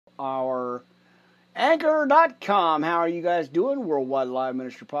our Anchor.com. How are you guys doing? Worldwide Live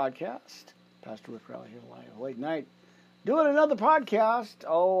Ministry Podcast. Pastor Rick Riley here live late night. Doing another podcast.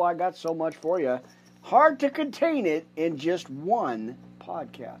 Oh, I got so much for you. Hard to contain it in just one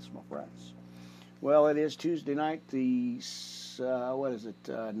podcast, my friends. Well, it is Tuesday night, November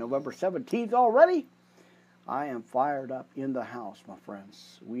 17th already? I am fired up in the house, my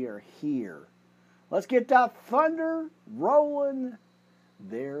friends. We are here. Let's get that thunder rolling.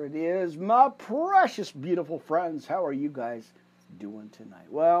 There it is, my precious, beautiful friends. How are you guys doing tonight?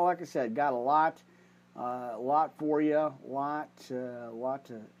 Well, like I said, got a lot for you, a lot to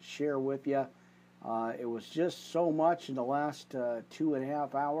share with you. It was just so much in the last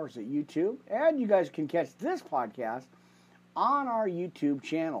 2.5 hours at YouTube, and you guys can catch this podcast on our YouTube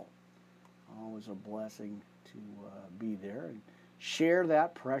channel. Always a blessing to be there and share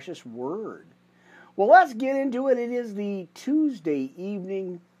that precious word. Well, let's get into it. It is the Tuesday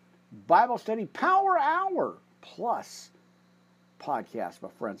evening Bible study Power Hour Plus podcast, my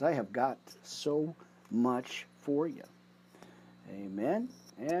friends. I have got so much for you. Amen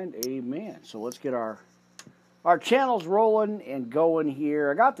and amen. So let's get our channels rolling and going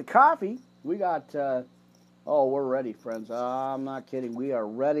here. I got the coffee. We got, we're ready, friends. I'm not kidding. We are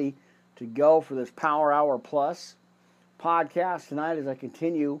ready to go for this Power Hour Plus podcast tonight as I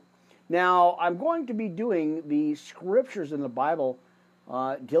continue. Now, I'm going to be doing the scriptures in the Bible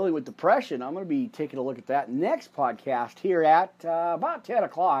dealing with depression. I'm going to be taking a look at that next podcast here at about 10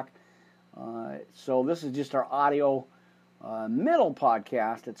 o'clock. So this is just our audio middle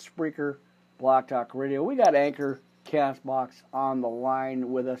podcast at Spreaker, Blog Talk Radio. We got Anchor, Castbox on the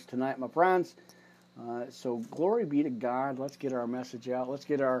line with us tonight, my friends. So glory be to God. Let's get our message out. Let's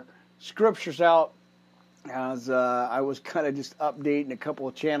get our scriptures out. As I was kind of just updating a couple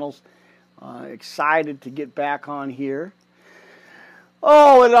of channels. Excited to get back on here.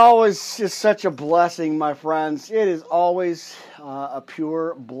 Oh, it always is such a blessing, my friends. It is always a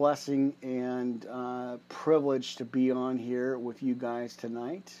pure blessing and privilege to be on here with you guys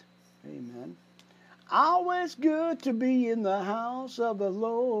tonight. Amen. Always good to be in the house of the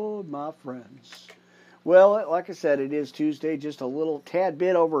Lord, my friends. Well, like I said, it is Tuesday, just a little tad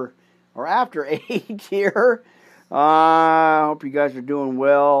bit over or after 8 here. I hope you guys are doing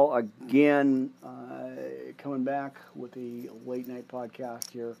well. Again, coming back with a late night podcast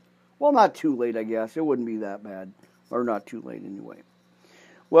here. Well, not too late, I guess. It wouldn't be that bad. Or not too late anyway.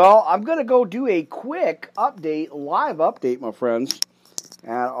 Well, I'm going to go do a quick update, live update, my friends,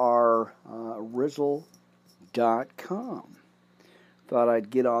 at our Rizzle.com. Thought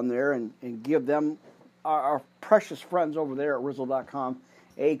I'd get on there and give them, our precious friends over there at Rizzle.com,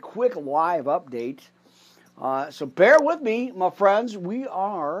 a quick live update. So bear with me, my friends. I'm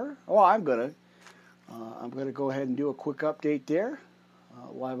gonna go ahead and do a quick update there,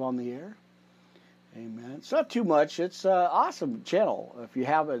 live on the air. Amen. It's not too much. It's an awesome channel. If you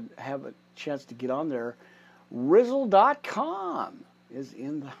have a chance to get on there, Rizzle.com is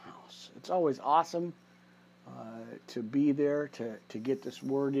in the house. It's always awesome to be there to get this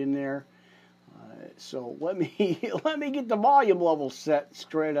word in there. So let me get the volume level set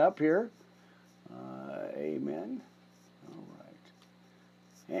straight up here. Amen. All right.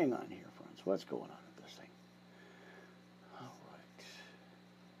 Hang on here, friends. What's going on with this thing? All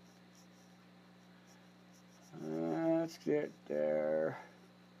right. Let's get there.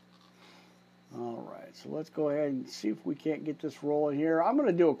 All right. So let's go ahead and see if we can't get this rolling here. I'm going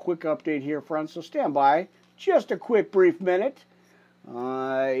to do a quick update here, friends. So stand by. Just a quick, brief minute.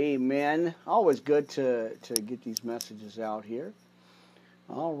 Amen. Always good to get these messages out here.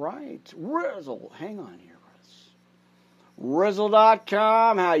 All right. Rizzle. Hang on here, Riz.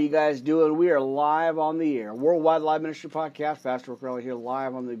 Rizzle.com. How you guys doing? We are live on the air. Worldwide Live Ministry Podcast. Pastor Rick Riley here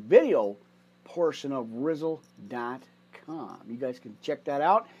live on the video portion of Rizzle.com. You guys can check that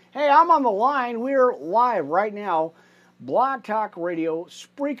out. Hey, I'm on the line. We're live right now. Blog Talk Radio,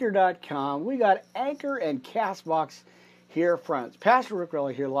 Spreaker.com. We got Anchor and Castbox here, friends. Pastor Rick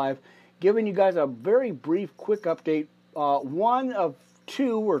Riley here live, giving you guys a very brief, quick update. One of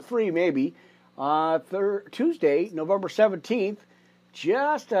 2 or 3 maybe. Tuesday, November 17th,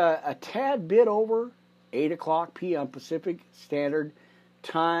 just a tad bit over 8 o'clock p.m. Pacific Standard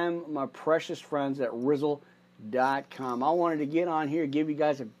Time, my precious friends at Rizzle.com. I wanted to get on here, give you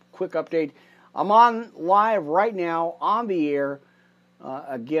guys a quick update. I'm on live right now on the air.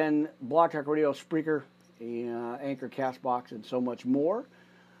 Again, Blog Talk Radio, Spreaker, Anchor, Castbox, and so much more.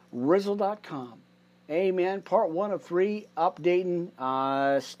 Rizzle.com. Amen. Part 1 of 3,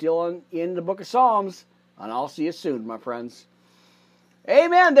 updating, still in the book of Psalms. And I'll see you soon, my friends.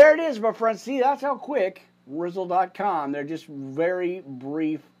 Amen. There it is, my friends. See, that's how quick. Rizzle.com. They're just very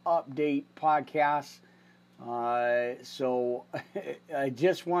brief update podcasts. So I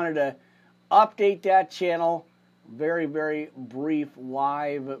just wanted to update that channel. Very, very brief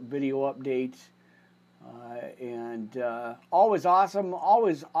live video update. And always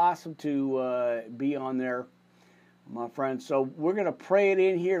awesome to be on there, my friends. So we're going to pray it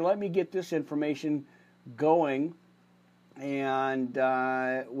in here. Let me get this information going. And,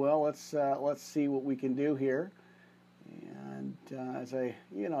 well, let's see what we can do here. And as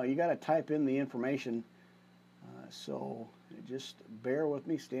you got to type in the information. So just bear with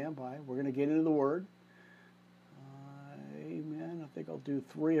me, stand by. We're going to get into the Word. Amen. I think I'll do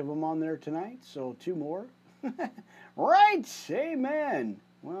 3 of them on there tonight, so 2 more. Right. Amen.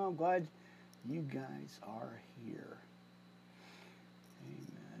 Well, I'm glad you guys are here.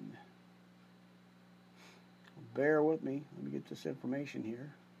 Amen. Bear with me. Let me get this information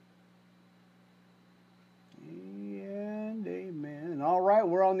here. And amen. All right,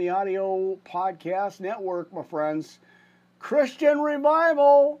 we're on the Audio Podcast Network, my friends. Christian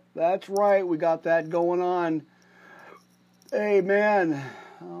Revival. That's right, we got that going on. Amen.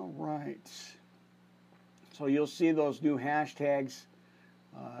 All right. So you'll see those new hashtags.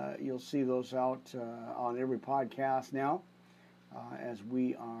 You'll see those out on every podcast now as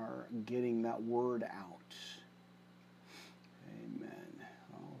we are getting that word out. Amen.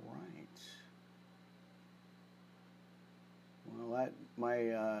 All right.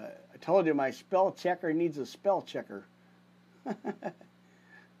 Well, I told you my spell checker needs a spell checker.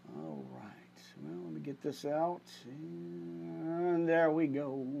 All right. Well, let me get this out. And there we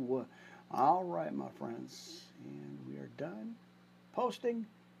go. All right, my friends. And we are done posting.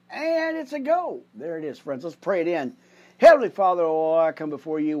 And it's a go. There it is, friends. Let's pray it in. Heavenly Father, oh, I come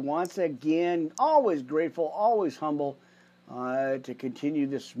before you once again, always grateful, always humble to continue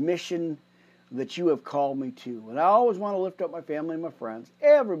this mission that you have called me to. And I always want to lift up my family and my friends,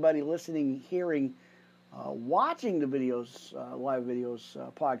 everybody listening, hearing, watching the videos, live videos,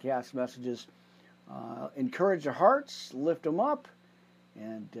 podcast messages. Encourage their hearts, lift them up,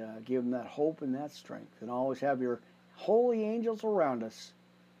 and give them that hope and that strength. And always have your holy angels around us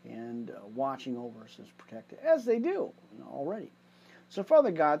and watching over us as protected, as they do already. So,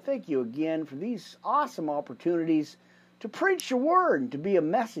 Father God, thank you again for these awesome opportunities to preach your word and to be a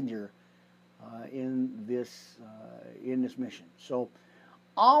messenger in this mission. So,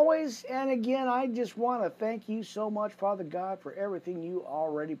 always and again, I just want to thank you so much, Father God, for everything you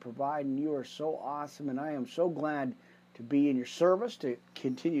already provide, and you are so awesome, and I am so glad to be in your service, to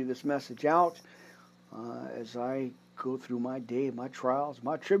continue this message out as I go through my day, my trials,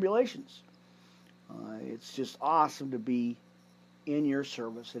 my tribulations. It's just awesome to be in your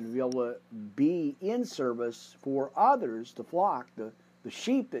service and to be able to be in service for others, the flock, the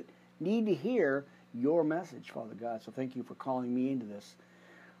sheep that need to hear your message, Father God. So thank you for calling me into this.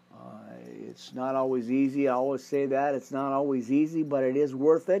 It's not always easy. I always say that. It's not always easy, but it is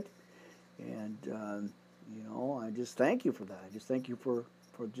worth it. And, I just thank you for that. I just thank you for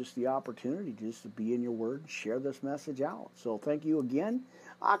just the opportunity just to be in your word and share this message out. So thank you again.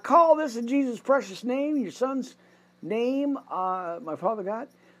 I call this in Jesus' precious name, your son's name, my Father God.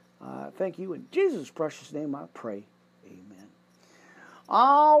 Thank you. In Jesus' precious name I pray. Amen.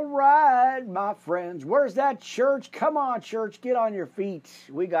 All right, my friends. Where's that church? Come on, church. Get on your feet.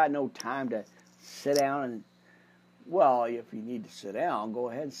 We got no time to sit down and, well, if you need to sit down, go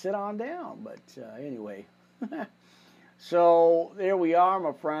ahead and sit on down. But anyway. So there we are,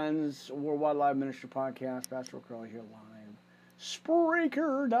 my friends. Worldwide Live Ministry Podcast. Pastor Crowley here live.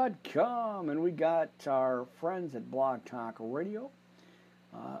 Spreaker.com. And we got our friends at Blog Talk Radio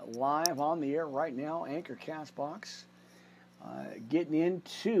live on the air right now. Anchor Castbox. Getting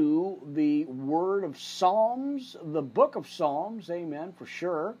into the Word of Psalms, the Book of Psalms. Amen, for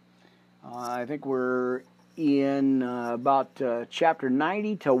sure. I think we're in about chapter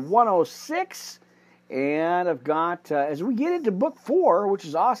 90 to 106. And I've got, as we get into book 4, which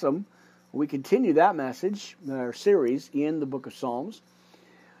is awesome, we continue that message, our series in the book of Psalms.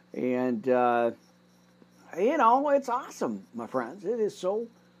 And, it's awesome, my friends. It is so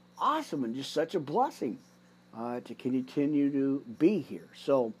awesome and just such a blessing to continue to be here.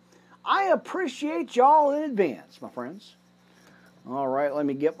 So I appreciate y'all in advance, my friends. All right, let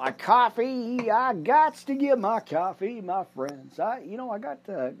me get my coffee. I got to get my coffee, my friends. I got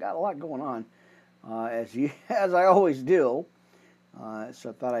a lot going on. As I always do, so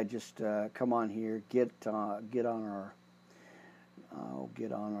I thought I'd just come on here, get on our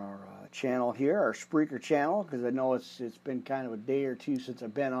channel here, our Spreaker channel, because I know it's been kind of a day or two since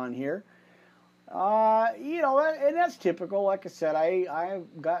I've been on here. And that's typical. Like I said, I've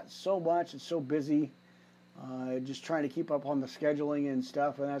got so much and so busy just trying to keep up on the scheduling and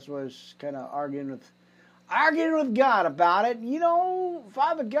stuff, and that's what I was kind of arguing with God about it. You know,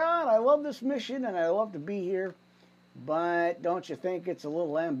 Father God, I love this mission and I love to be here, but don't you think it's a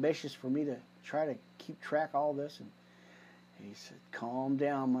little ambitious for me to try to keep track of all this? And he said, calm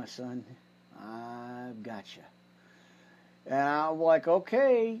down, my son. I've got you. And I'm like,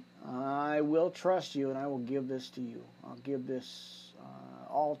 okay, I will trust you and I will give this to you. I'll give this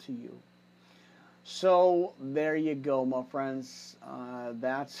all to you. So there you go, my friends.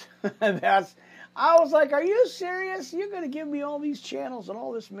 That's I was like, are you serious? You're going to give me all these channels and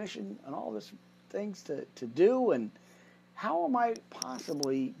all this mission and all this things to do? And how am I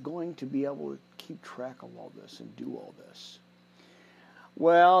possibly going to be able to keep track of all this and do all this?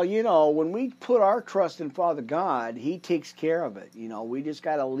 Well, you know, when we put our trust in Father God, He takes care of it. You know, we just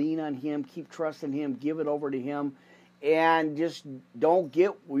got to lean on Him, keep trusting Him, give it over to Him, and just don't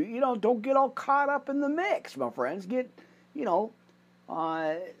get all caught up in the mix, my friends.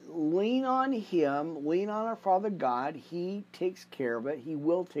 Lean on Him, lean on our Father God. He takes care of it. He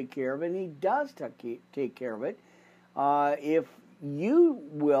will take care of it, and He does take care of it. If you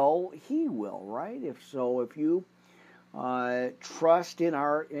will, He will, right? If you trust in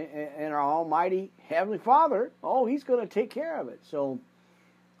our Almighty Heavenly Father, He's going to take care of it. So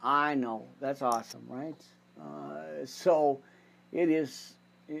I know that's awesome, right? So it is.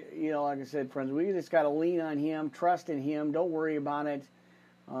 You know, like I said, friends, we just got to lean on Him, trust in Him. Don't worry about it.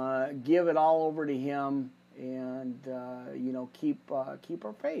 Give it all over to Him, and keep our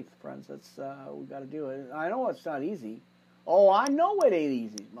faith, friends. That's we got to do it. I know it's not easy. I know it ain't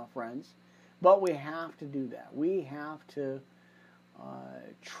easy, my friends. But we have to do that. We have to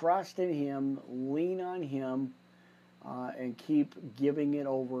trust in Him, lean on Him, and keep giving it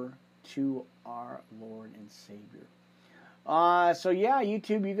over to our Lord and Savior. So yeah,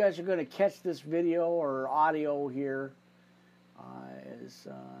 YouTube, you guys are going to catch this video or audio here as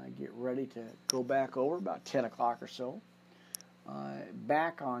I get ready to go back over about 10 o'clock or so.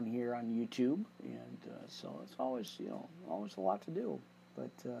 Back on here on YouTube, and so it's always a lot to do.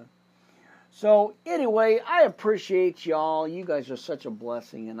 But so anyway, I appreciate y'all. You guys are such a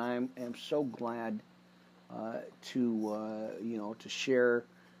blessing, and I am so glad to share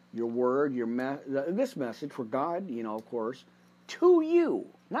your word, this message for God, of course, to you.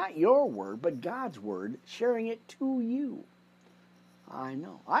 Not your word, but God's word, sharing it to you. I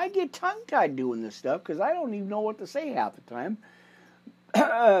know. I get tongue-tied doing this stuff because I don't even know what to say half the time.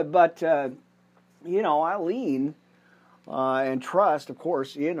 But I lean and trust, of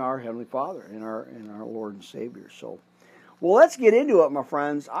course, in our Heavenly Father, in our Lord and Savior. So, well, let's get into it, my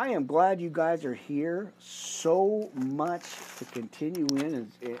friends. I am glad you guys are here. So much to continue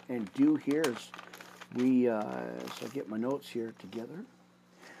in and do here as we, so I get my notes here together.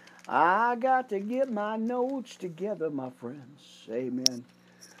 I got to get my notes together, my friends. Amen.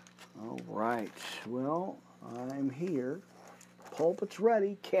 All right. Well, I'm here. Pulpit's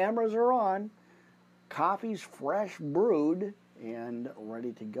ready. Cameras are on. Coffee's fresh brewed and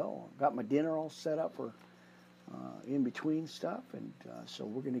ready to go. Got my dinner all set up for in between stuff, and so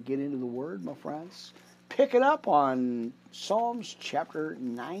we're going to get into the Word, my friends. Pick it up on Psalms chapter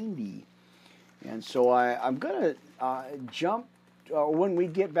 90. And so I'm going to jump, when we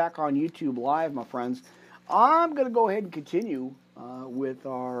get back on YouTube Live, my friends, I'm going to go ahead and continue with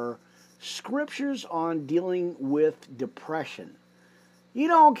our scriptures on dealing with depression.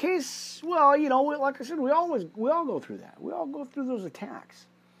 In case, like I said, we all go through that. We all go through those attacks.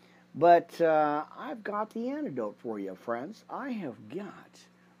 But I've got the antidote for you, friends. I have got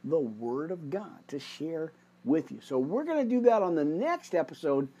the Word of God to share with you. So we're going to do that on the next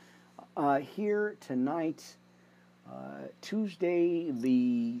episode here tonight, Tuesday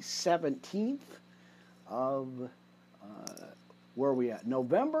the 17th of, where are we at?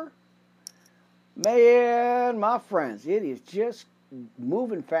 November? Man, my friends, it is just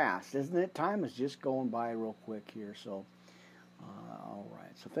moving fast, isn't it? Time is just going by real quick here. So, all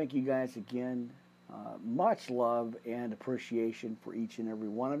right. So thank you guys again. Much love and appreciation for each and every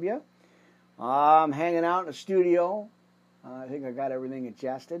one of you. I'm hanging out in the studio. I think I got everything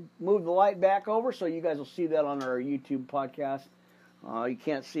adjusted. Move the light back over so you guys will see that on our YouTube podcast. You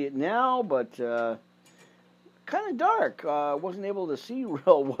can't see it now, but kind of dark. Wasn't able to see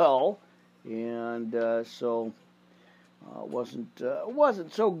real well, and so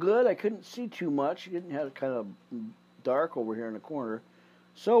wasn't so good. I couldn't see too much. It didn't have kind of dark over here in the corner.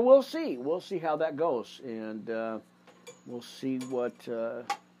 So we'll see. We'll see how that goes, and we'll see what.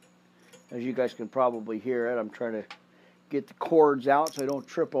 As you guys can probably hear it, I'm trying to get the cords out so I don't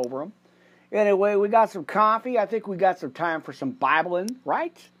trip over them. Anyway, we got some coffee. I think we got some time for some Bibling,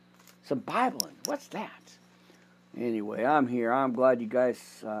 right? Some Bibling. What's that? Anyway, I'm here. I'm glad you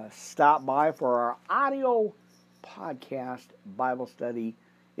guys stopped by for our audio podcast Bible study.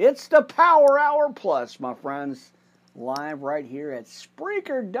 It's the Power Hour Plus, my friends, live right here at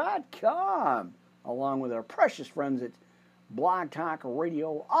Spreaker.com, along with our precious friends at Blog Talk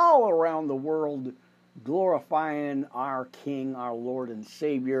Radio all around the world, glorifying our King, our Lord and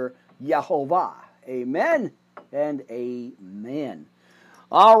Savior, Yehovah. Amen and amen.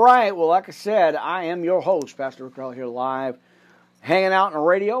 All right, well, like I said, I am your host, Pastor Rick Rell, here live, hanging out on the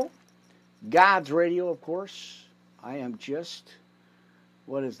radio, God's radio, of course. I am just,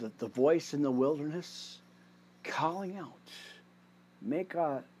 what is it, the voice in the wilderness, calling out, make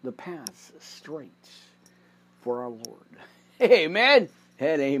the paths straight for our Lord. Amen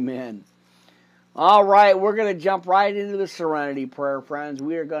and amen. All right, we're going to jump right into the Serenity Prayer, friends.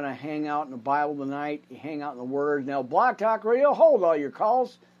 We are going to hang out in the Bible tonight, hang out in the Word. Now, Blog Talk Radio, hold all your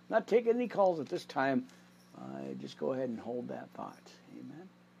calls. Not taking any calls at this time. Just go ahead and hold that thought. Amen.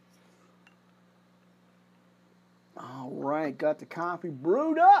 All right, got the coffee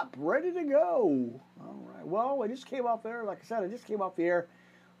brewed up, ready to go. All right, well, I just came off there. Like I said, I just came off the air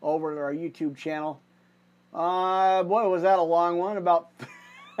over at our YouTube channel. Boy, was that a long one. About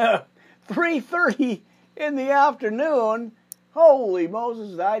 3:30 in the afternoon. Holy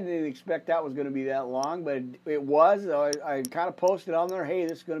Moses, I didn't expect that was going to be that long, but it was. I kind of posted on there, hey,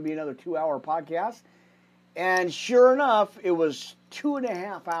 this is going to be another 2-hour podcast. And sure enough, it was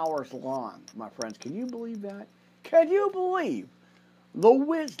 2.5 hours long, my friends. Can you believe that? Can you believe the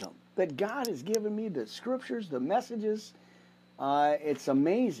wisdom that God has given me, the scriptures, the messages? It's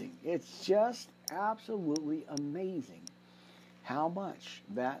amazing. It's just absolutely amazing how much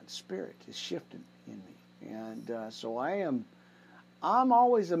that Spirit is shifting in me. And so I'm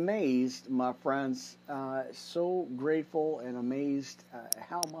always amazed, my friends, so grateful and amazed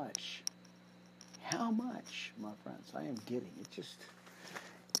how much, my friends, I am getting.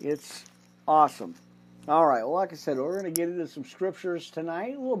 It's awesome. All right, well, like I said, we're going to get into some scriptures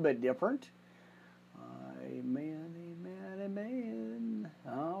tonight, a little bit different. Amen, amen, amen.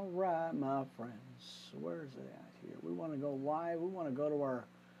 All right, my friends, where's it at here? We want to go live. We want to go to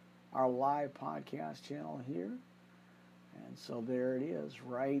our live podcast channel here. And so there it is,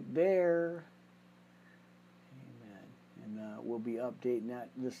 right there. Amen. And we'll be updating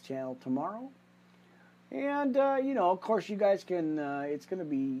this channel tomorrow. And, of course, you guys can, it's going to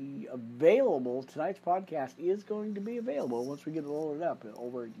be available. Tonight's podcast is going to be available once we get it loaded up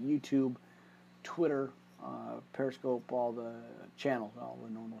over at YouTube, Twitter, Periscope, all the channels, all the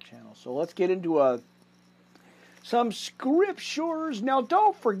normal channels. So let's get into some scriptures. Now,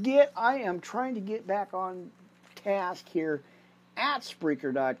 don't forget, I am trying to get back on task here at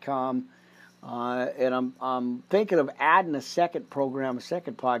Spreaker.com. And I'm thinking of adding a second program, a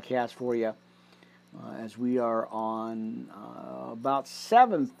second podcast for you. As we are on about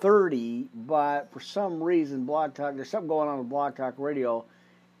 7:30, but for some reason, there's something going on with Blog Talk Radio,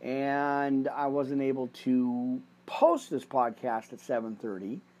 and I wasn't able to post this podcast at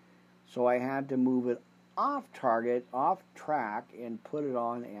 7:30, so I had to move it off track, and put it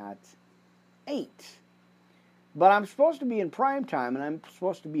on at 8. But I'm supposed to be in prime time, and I'm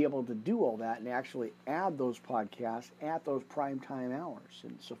supposed to be able to do all that and actually add those podcasts at those prime time hours.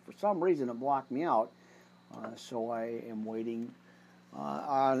 And so for some reason, it blocked me out. So I am waiting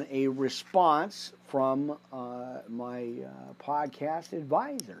on a response from my podcast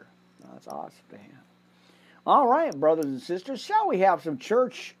advisor. That's awesome to have. All right, brothers and sisters, shall we have some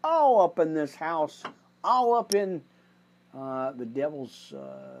church all up in this house, all up in the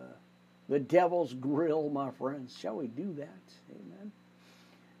devil's grill, my friends. Shall we do that? Amen.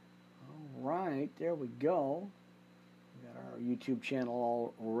 All right, there we go. We got our YouTube channel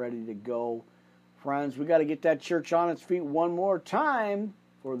all ready to go. Friends, we got to get that church on its feet one more time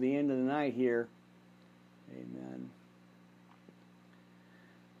for the end of the night here. Amen.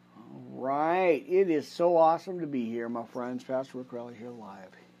 All right, it is so awesome to be here, my friends. Pastor Rick Rell here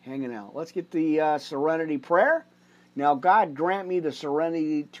live, hanging out. Let's get the Serenity Prayer. Now, God grant me the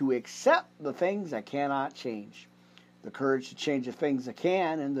serenity to accept the things I cannot change, the courage to change the things I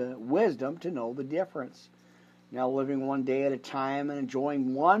can, and the wisdom to know the difference. Now, living one day at a time and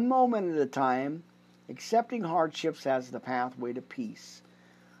enjoying one moment at a time, accepting hardships as the pathway to peace.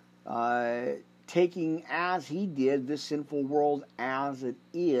 Taking as He did this sinful world as it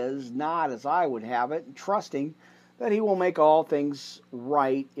is, not as I would have it, and trusting that He will make all things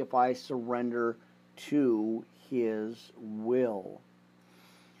right if I surrender to His will.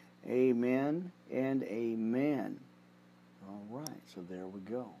 Amen and amen. All right, so there we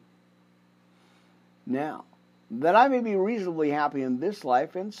go. Now, that I may be reasonably happy in this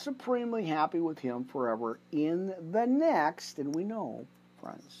life and supremely happy with him forever in the next. And we know,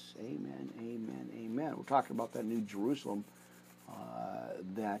 friends, amen, amen, amen. We're talking about that New Jerusalem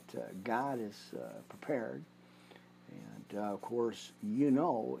that God has prepared. And, of course, you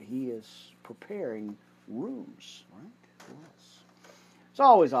know he is preparing rooms, right, for us. It's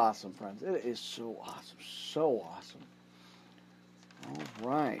always awesome, friends. It is so awesome, so awesome. All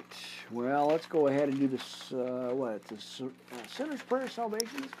right. Well, let's go ahead and do this, Sinner's Prayer of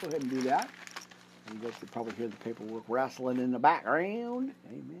Salvation. Let's go ahead and do that. You guys could probably hear the paperwork rattling in the background.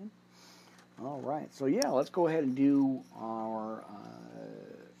 Amen. All right. So, yeah, let's go ahead and do our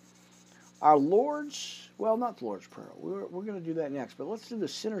Lord's, well, not the Lord's Prayer. We're going to do that next. But let's do the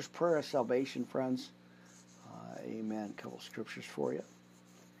Sinner's Prayer of Salvation, friends. Amen. A couple of scriptures for you.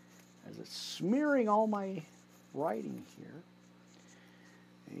 As it's smearing all my writing here.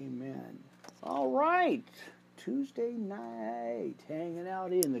 Amen. All right. Tuesday night, hanging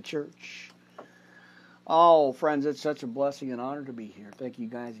out in the church. Oh, friends, it's such a blessing and honor to be here. Thank you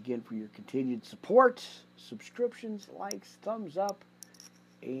guys again for your continued support, subscriptions, likes, thumbs up,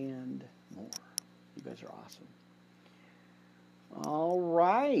 and more. You guys are awesome. All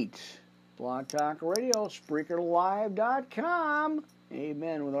right. Blog Talk Radio, SpreakerLive.com.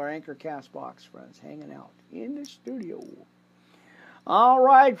 Amen. With our Anchor Castbox friends hanging out in the studio. All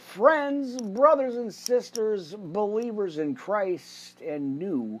right, friends, brothers and sisters, believers in Christ, and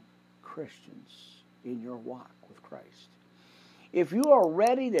new Christians in your walk with Christ. If you are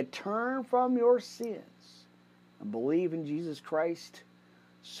ready to turn from your sins and believe in Jesus Christ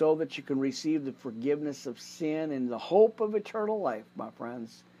so that you can receive the forgiveness of sin and the hope of eternal life, my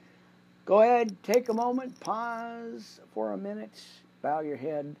friends, go ahead, take a moment, pause for a minute, bow your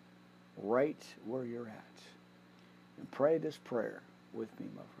head right where you're at, and pray this prayer with me,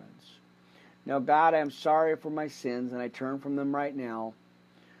 my friends. Now, God, I'm sorry for my sins, and I turn from them right now.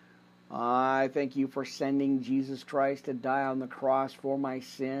 I thank you for sending Jesus Christ to die on the cross for my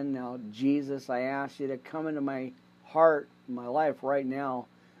sin. Now, Jesus, I ask you to come into my heart, my life right now.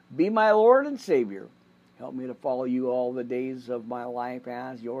 Be my Lord and Savior. Help me to follow you all the days of my life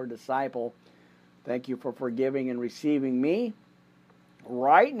as your disciple. Thank you for forgiving and receiving me.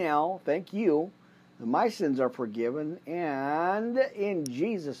 Right now, thank you. My sins are forgiven, and in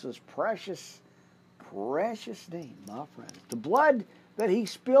Jesus' precious, precious name, my friends, the blood that he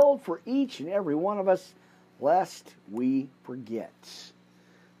spilled for each and every one of us, lest we forget.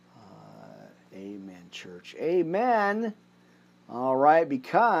 Amen, church. Amen. All right,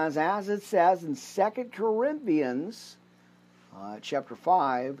 because as it says in 2 Corinthians, chapter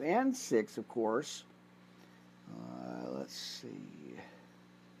 5 and 6, of course, let's see.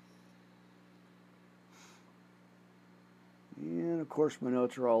 And, of course, my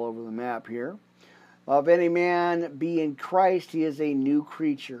notes are all over the map here. If any man be in Christ, he is a new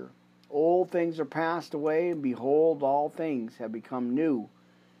creature. Old things are passed away, and behold, all things have become new.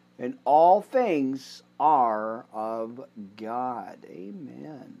 And all things are of God.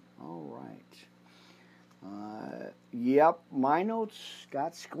 Amen. All right. Yep, my notes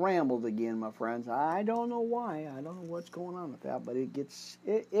got scrambled again, my friends. I don't know why. I don't know what's going on with that, but it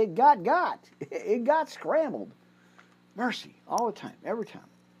got scrambled. Mercy, all the time, every time.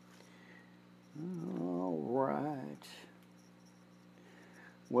 All right.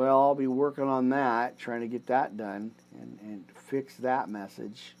 Well, I'll be working on that, trying to get that done and fix that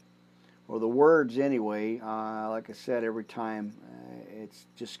message. Or the words anyway. Like I said, every time it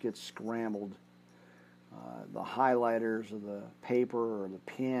just gets scrambled. The highlighters or the paper or the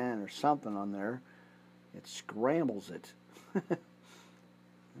pen or something on there, it scrambles it.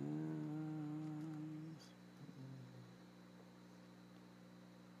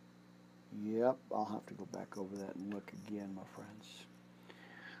 Yep, I'll have to go back over that and look again, my friends.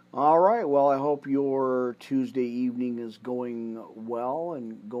 All right, well, I hope your Tuesday evening is going well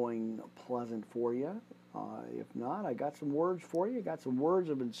and going pleasant for you. If not, I got some words for you. I got some words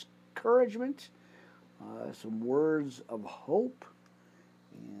of encouragement, some words of hope,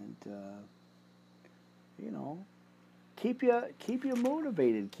 and, keep you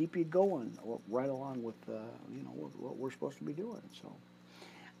motivated, keep you going right along with, what we're supposed to be doing, so.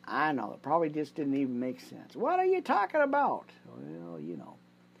 I know, it probably just didn't even make sense. What are you talking about? Well,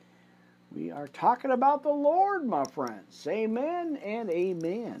 we are talking about the Lord, my friends. Amen and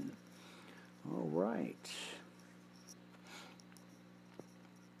amen. All right.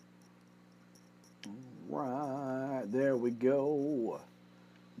 All right, there we go,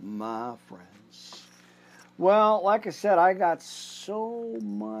 my friends. Well, like I said, I got so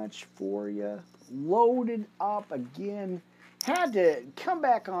much for you, loaded up again had to come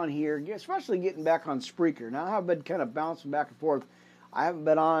back on here, especially getting back on Spreaker. Now, I've been kind of bouncing back and forth. I haven't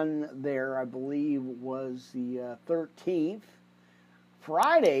been on there, I believe, was the 13th.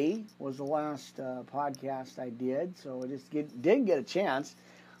 Friday was the last podcast I did, so I just didn't get a chance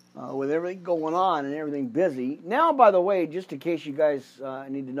with everything going on and everything busy. Now, by the way, just in case you guys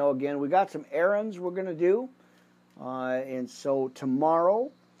need to know again, we got some errands we're going to do. And so tomorrow,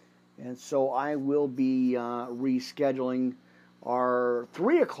 and so I will be rescheduling our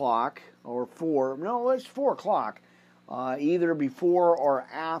 3 o'clock or 4, no, it's 4 o'clock, either before or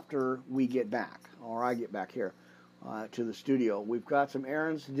after we get back, or I get back here to the studio. We've got some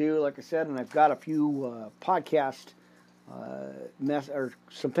errands to do, like I said, and I've got a few podcast or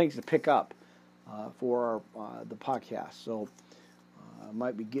some things to pick up for the podcast. So I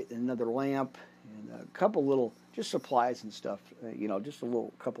might be getting another lamp and a couple little just supplies and stuff, just a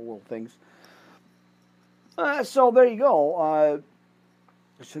couple little things. So there you go.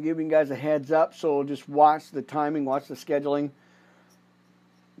 So giving you guys a heads up. So just watch the timing, watch the scheduling.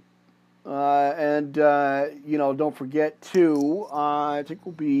 And don't forget to, I think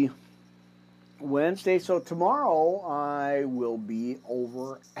we'll be Wednesday. So tomorrow I will be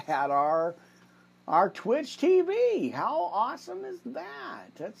over at our Twitch TV. How awesome is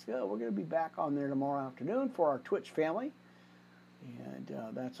that? That's good. We're going to be back on there tomorrow afternoon for our Twitch family. And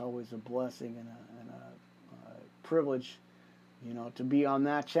that's always a blessing and a privilege, to be on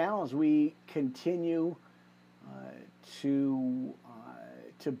that channel as we continue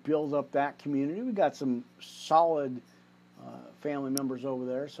to build up that community. We got some solid family members over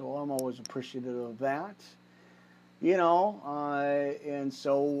there, so I'm always appreciative of that. And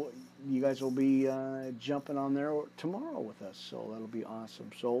so you guys will be jumping on there tomorrow with us, so that'll be awesome.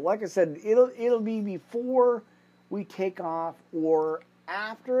 So, like I said, it'll be before we take off or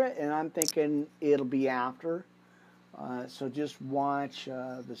after it, and I'm thinking it'll be after. So just watch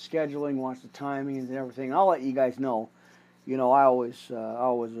the scheduling, watch the timing and everything. I'll let you guys know. I always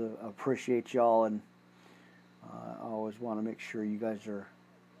appreciate y'all, and I always want to make sure you guys are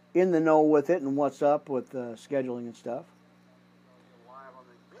in the know with it and what's up with scheduling and stuff.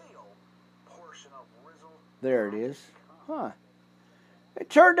 There it is. Huh. It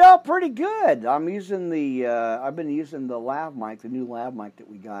turned out pretty good. I've been using the lav mic, the new lav mic that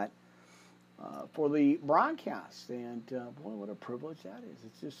we got for the broadcast, and boy, what a privilege that is.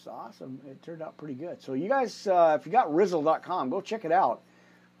 It's just awesome. It turned out pretty good. So you guys, if you got Rizzle.com, go check it out.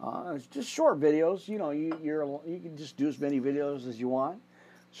 It's just short videos. You can just do as many videos as you want.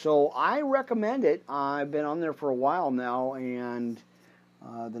 So I recommend it. I've been on there for a while now, and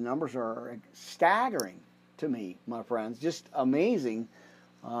the numbers are staggering to me, my friends. Just amazing.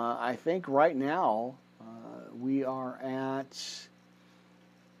 I think right now we are at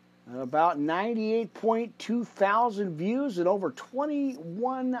about 98.2 thousand views and over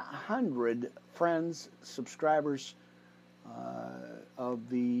 2,100 friends, subscribers of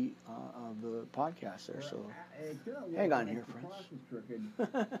the podcast there. So hang on here, friends.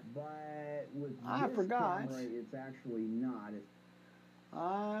 But with I forgot. Camera, it's actually not.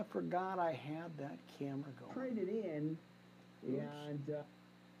 I forgot I had that camera going. Traded in, and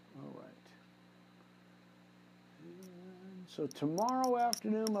all right. So tomorrow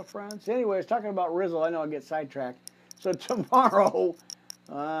afternoon, my friends. Anyways, talking about Rizzle, I know I get sidetracked. So tomorrow,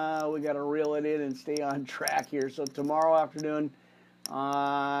 we got to reel it in and stay on track here. So tomorrow afternoon,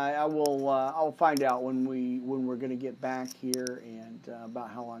 I'll find out when we're going to get back here and about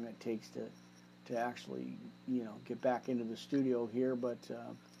how long it takes to actually get back into the studio here. But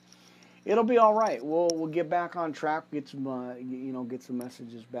it'll be all right. We'll get back on track. Get some get some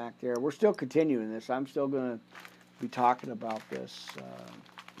messages back there. We're still continuing this. I'm still going to be talking about this,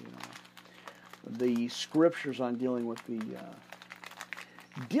 the scriptures on dealing with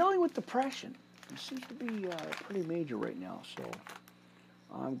depression. It seems to be pretty major right now, so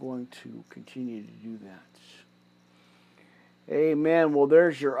I'm going to continue to do that. Amen. Well,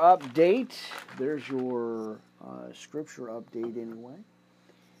 there's your update. There's your scripture update anyway.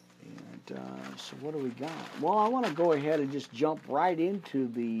 And so what do we got? Well, I want to go ahead and just jump right into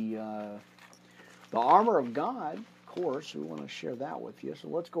the armor of God. Of course, we want to share that with you. So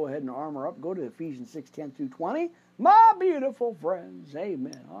let's go ahead and armor up. Go to Ephesians 6:10-20. My beautiful friends.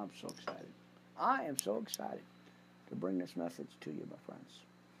 Amen. Oh, I'm so excited. I am so excited to bring this message to you, my friends.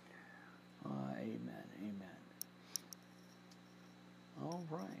 Amen. Amen. All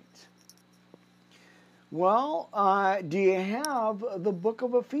right. Well, do you have the book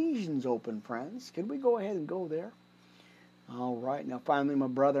of Ephesians open, friends? Can we go ahead and go there? All right. Now, finally, my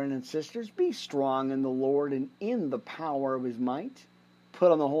brethren and sisters, be strong in the Lord and in the power of his might.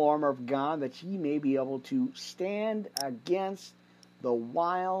 put on the whole armor of God, that ye may be able to stand against the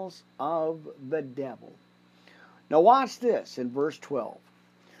wiles of the devil. Now watch this in verse 12.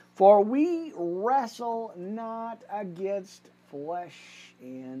 For we wrestle not against flesh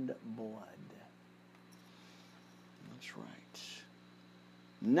and blood. That's right.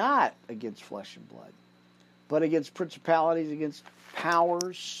 Not against flesh and blood, but against principalities, against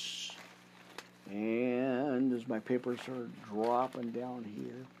powers. And as my papers are dropping down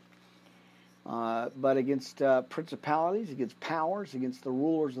here, but against principalities, against powers, against the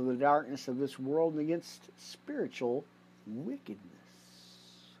rulers of the darkness of this world, and against spiritual wickedness.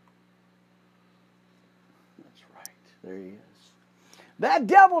 That's right. There he is. That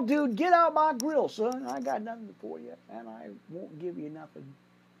devil, dude, get out my grill, son. I got nothing for you, and I won't give you nothing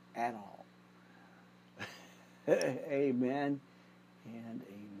at all. Amen and amen.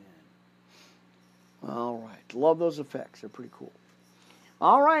 All right. Love those effects. They're pretty cool.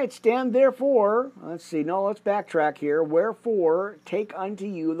 All right. Stand therefore. Let's see. No, let's backtrack here. Wherefore, take unto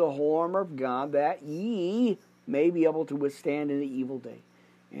you the whole armor of God, that ye may be able to withstand in the evil day.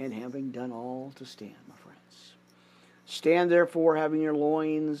 And having done all to stand, my friends. Stand therefore, having your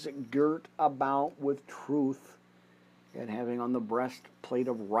loins girt about with truth, and having on the breastplate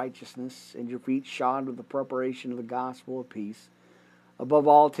of righteousness, and your feet shod with the preparation of the gospel of peace. Above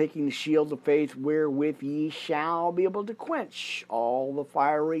all, taking the shield of faith, wherewith ye shall be able to quench all the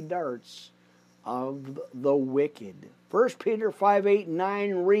fiery darts of the wicked. 1 Peter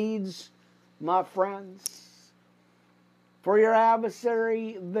 5:8-9 reads, my friends, for your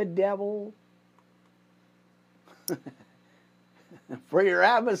adversary, the devil,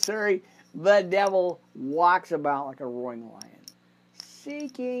 walks about like a roaring lion,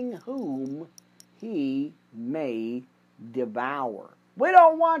 seeking whom he may devour. We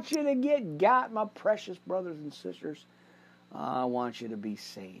don't want you to get got, my precious brothers and sisters. I want you to be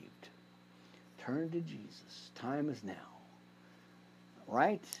saved. Turn to Jesus. Time is now.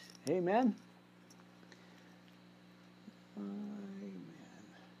 Right? Amen? Amen.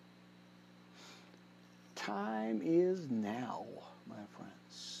 Time is now, my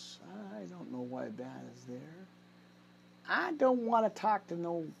friends. I don't know why that is there. I don't want to talk to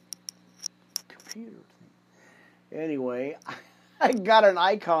no computer thing. Anyway, I got an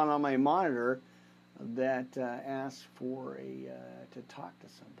icon on my monitor that asks for to talk to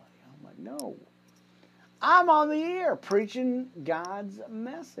somebody. I'm like, no. I'm on the air preaching God's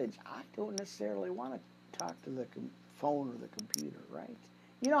message. I don't necessarily want to talk to the phone or the computer, right?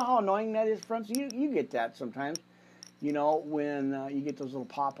 You know how annoying that is, friends? You get that sometimes. You know, when you get those little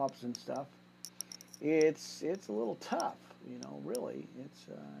pop-ups and stuff. It's a little tough, you know, really. It's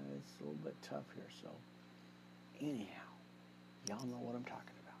a little bit tough here, so anyhow, y'all know what I'm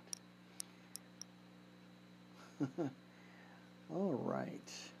talking about. All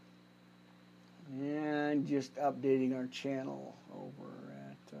right. And just updating our channel over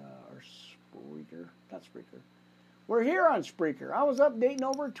at our Spreaker. Not Spreaker. We're here on Spreaker. I was updating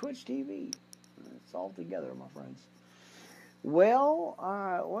over Twitch TV. It's all together, my friends. Well,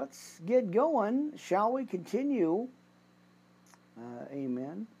 let's get going. Shall we continue?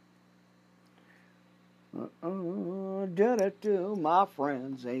 Amen. My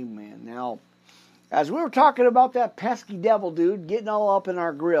friends, amen. Now, as we were talking about that pesky devil dude getting all up in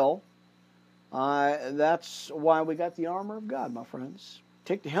our grill, that's why we got the armor of God, my friends.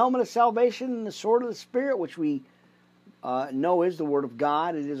 Take the helmet of salvation and the sword of the Spirit, which we know is the Word of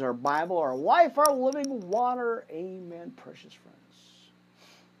God. It is our Bible, our life, our living water. Amen, precious friends.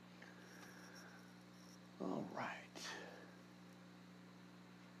 All right.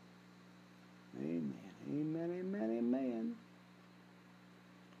 Amen, amen, amen, amen.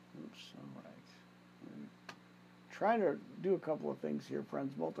 Oops, all right. I'm trying to do a couple of things here,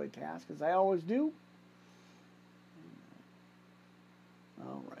 friends, multitask, as I always do.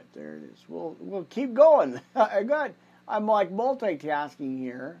 All right, there it is. We'll keep going. I'm like multitasking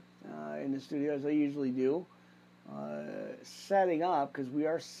here in the studio, as I usually do. Setting up, because we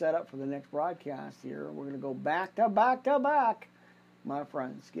are set up for the next broadcast here. We're going to go back to back to back, my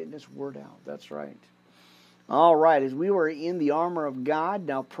friends, getting this word out. That's right. All right, as we were in the armor of God,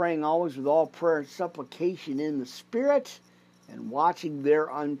 now praying always with all prayer and supplication in the Spirit, and watching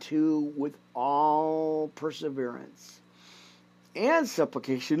thereunto with all perseverance and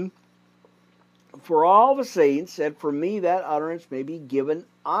supplication for all the saints, and for me that utterance may be given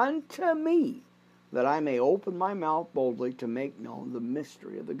unto me, that I may open my mouth boldly to make known the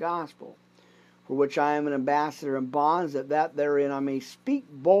mystery of the gospel, for which I am an ambassador in bonds, that therein I may speak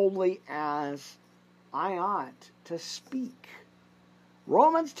boldly as I ought to speak.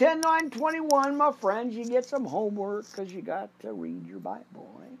 Romans 10:9-21, my friends, you get some homework because you got to read your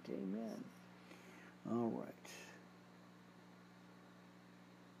Bible, right? Amen. All right.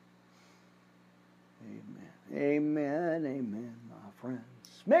 Amen. Amen. Amen, my friends.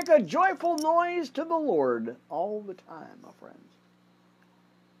 Make a joyful noise to the Lord all the time, my friends.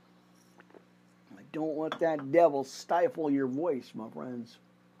 I don't let that devil stifle your voice, my friends,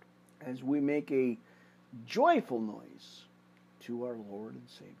 as we make a joyful noise to our Lord and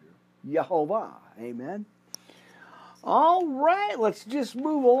Savior, Yehovah. Amen. All right, let's just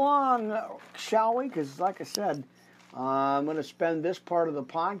move along, shall we? Because like I said, I'm going to spend this part of the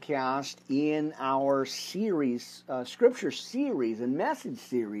podcast in our series, scripture series and message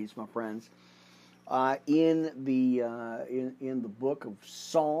series, my friends, in the book of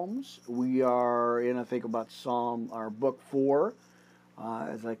Psalms. We are in, I think, about book 4,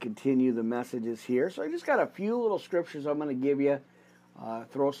 as I continue the messages here. So I just got a few little scriptures I'm going to give you,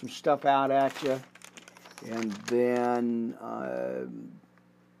 throw some stuff out at you, and then I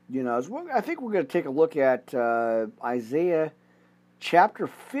think we're going to take a look at Isaiah chapter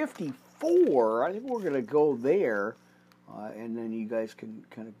 54. I think we're going to go there, and then you guys can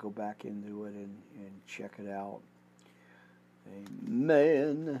kind of go back into it and check it out.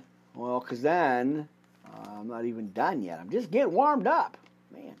 Amen. Well, because then I'm not even done yet. I'm just getting warmed up,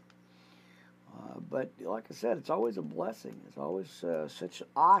 man. But like I said, it's always a blessing. It's always such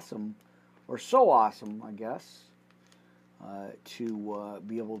awesome, or so awesome, I guess, to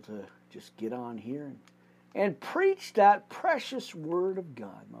be able to just get on here and preach that precious word of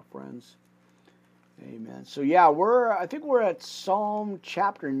God, my friends. Amen. So yeah, I think we're at Psalm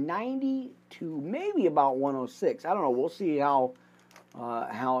chapter 90 to maybe about 106. I don't know. We'll see how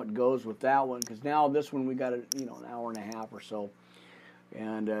it goes with that one, because now this one we got an hour and a half or so,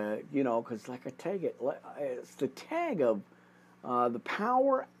 and because like I tag it, it's the tag of the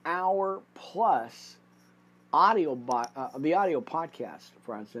Power Hour Plus audio the audio podcast,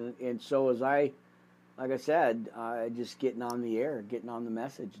 friends, and so as like I said, just getting on the air, getting on the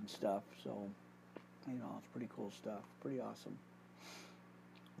message and stuff. So it's pretty cool stuff, pretty awesome.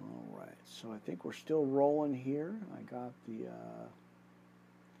 All right, so I think we're still rolling here.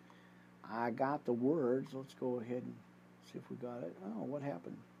 I got the words. Let's go ahead and see if we got it. Oh, what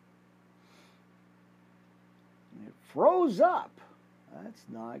happened? It froze up. That's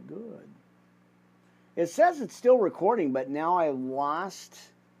not good. It says it's still recording, but now I've lost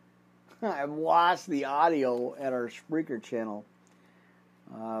the audio at our Spreaker channel.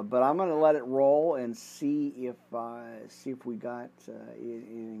 But I'm going to let it roll and see if we got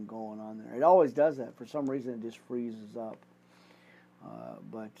anything going on there. It always does that. For some reason, it just freezes up.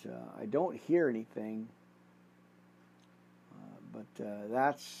 But I don't hear anything. But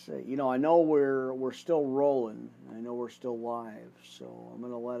that's I know we're still rolling. I know we're still live. So I'm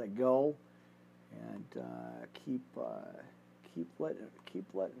going to let it go and keep letting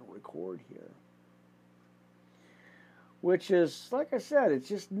it record here. Which is, like I said, it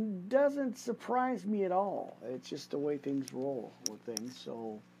just doesn't surprise me at all. It's just the way things roll with things.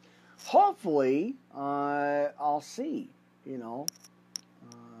 So hopefully I'll see. I don't know.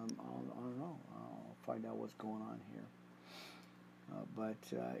 I'll find out what's going on here. But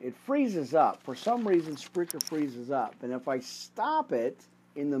it freezes up. For some reason, Spreaker freezes up. And if I stop it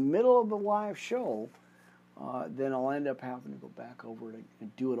in the middle of the live show, then I'll end up having to go back over it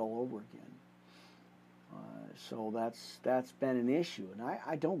and do it all over again. So that's been an issue. And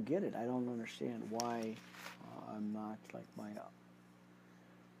I don't get it. I don't understand why I'm not like my,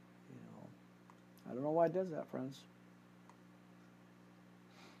 I don't know why it does that, friends.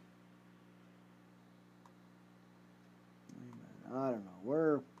 I don't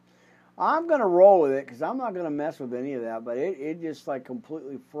know. I'm going to roll with it because I'm not going to mess with any of that. But it just like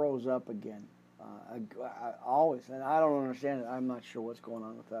completely froze up again. I always, and I don't understand it. I'm not sure what's going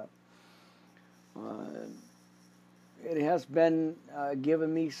on with that. It has been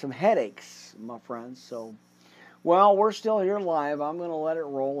giving me some headaches, my friends. So, well, we're still here live. I'm going to let it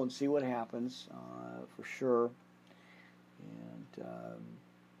roll and see what happens for sure. And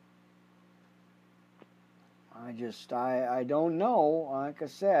I don't know. Like I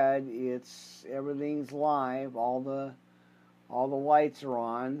said, everything's live. All the lights are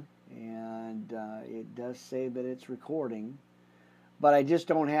on, and it does say that it's recording. But I just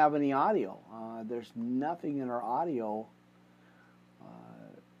don't have any audio. There's nothing in our audio.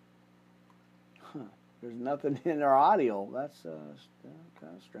 There's nothing in our audio. That's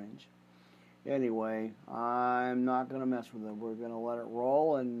kind of strange. Anyway, I'm not going to mess with it. We're going to let it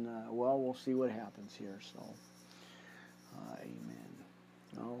roll, and we'll see what happens here. So, amen.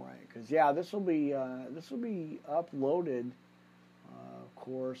 All right, because this will be uploaded Of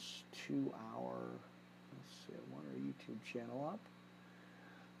course, to our, let's see, I want our YouTube channel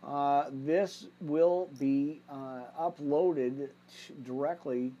up. This will be uploaded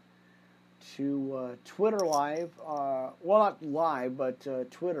directly to Twitter Live. Well, not live, but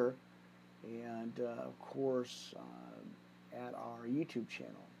Twitter. And, of course, at our YouTube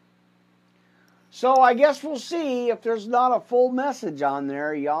channel. So I guess we'll see if there's not a full message on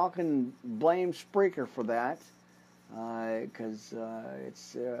there. Y'all can blame Spreaker for that. Because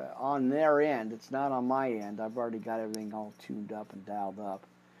it's on their end. It's not on my end. I've already got everything all tuned up and dialed up.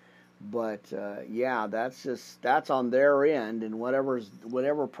 But yeah, that's on their end, and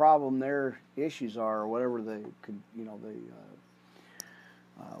whatever problem their issues are, or whatever they could,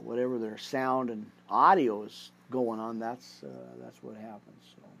 whatever their sound and audio is going on, that's what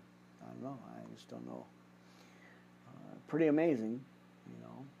happens. So I don't know. I just don't know. Pretty amazing,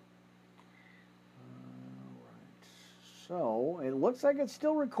 So it looks like it's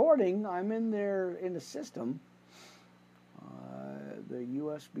still recording. I'm in there in the system. The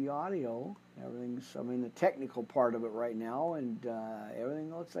USB audio, I'm in the technical part of it right now, and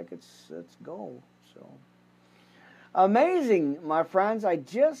everything looks like it's go. So amazing, my friends. I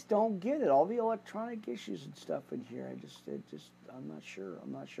just don't get it. All the electronic issues and stuff in here. I'm not sure.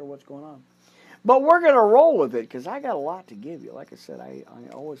 I'm not sure what's going on. But we're going to roll with it because I got a lot to give you. Like I said, I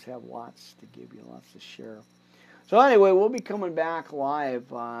always have lots to give you, lots to share. So anyway, we'll be coming back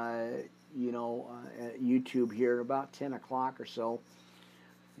live, at YouTube here at about 10 o'clock or so.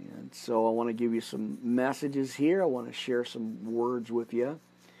 And so I want to give you some messages here. I want to share some words with you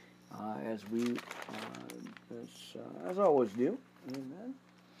as I always do. Amen.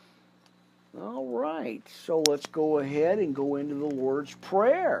 All right. So let's go ahead and go into the Lord's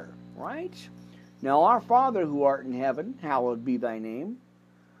Prayer, right? Now, our Father who art in heaven, hallowed be thy name.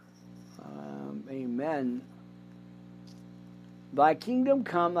 Amen. Thy kingdom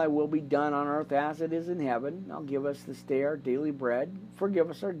come, thy will be done on earth as it is in heaven. Now give us this day our daily bread. Forgive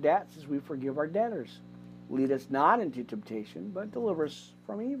us our debts as we forgive our debtors. Lead us not into temptation, but deliver us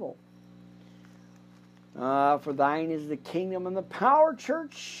from evil. For thine is the kingdom and the power,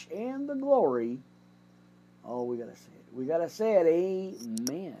 church, and the glory. Oh, we got to say it. We got to say it.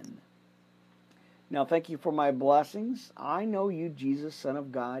 Amen. Now, thank you for my blessings. I know you, Jesus, Son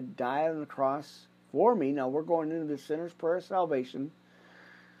of God, died on the cross for me. Now we're going into the sinner's prayer of salvation.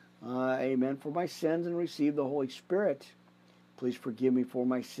 Amen. For my sins, and receive the Holy Spirit. Please forgive me for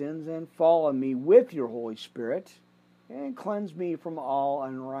my sins and follow me with your Holy Spirit and cleanse me from all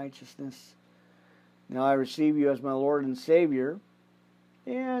unrighteousness. Now I receive you as my Lord and Savior.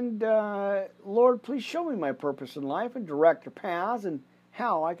 And Lord, please show me my purpose in life and direct your paths and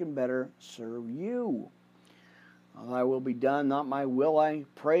how I can better serve you. Thy will be done, not my will. I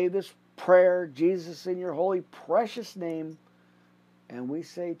pray this prayer, Jesus, in your holy, precious name. And we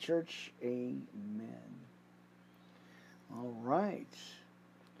say, church, amen. All right.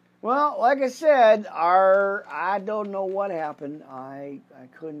 Well, like I said, I don't know what happened. I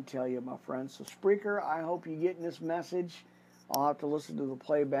couldn't tell you, my friends. So, Spreaker, I hope you get this message. I'll have to listen to the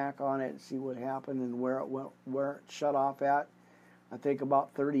playback on it and see what happened and where it shut off at. I think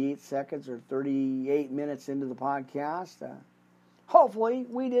about 38 seconds or 38 minutes into the podcast. Hopefully,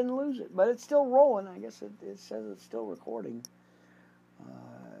 we didn't lose it, but it's still rolling. I guess it says it's still recording.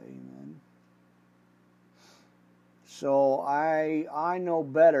 Amen. So I know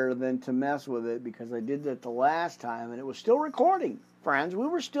better than to mess with it because I did that the last time, and it was still recording, friends. We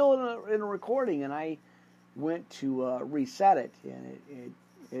were still in a recording, and I went to reset it, and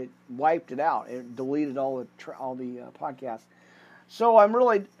it wiped it out. It deleted all the podcasts. So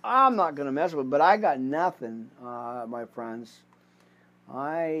I'm not going to mess with it, but I got nothing, my friends.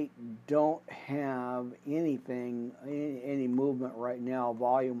 I don't have anything, any movement right now,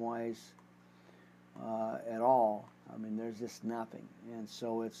 volume-wise, at all. I mean, there's just nothing. And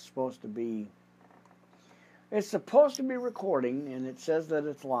so it's supposed to be recording, and it says that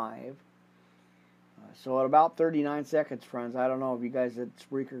it's live. So at about 39 seconds, friends, I don't know if you guys at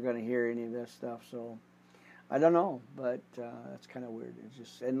Spreaker are going to hear any of this stuff, so I don't know, but that's kind of weird. It's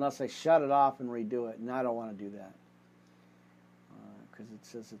just, unless I shut it off and redo it, and I don't want to do that. Because it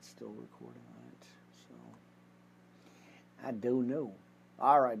says it's still recording on it. So I don't know.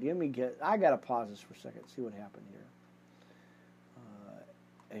 All right, I got to pause this for a second, see what happened here.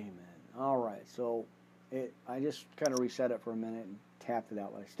 Amen. All right, so I just kind of reset it for a minute and tapped it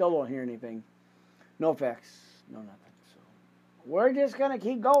out, but I still don't hear anything. No effects, no nothing. So we're just going to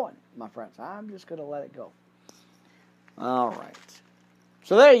keep going, my friends. I'm just going to let it go. All right.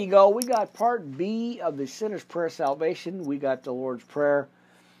 So there you go. We got part B of the Sinner's Prayer of Salvation. We got the Lord's Prayer.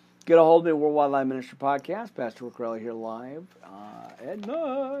 Get a hold of the Worldwide Live Ministry Podcast. Pastor Rick Riley here live at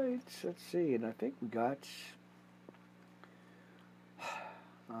night. Let's see, and I think we got...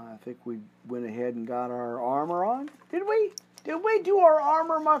 I think we went ahead and got our armor on. Did we? Did we do our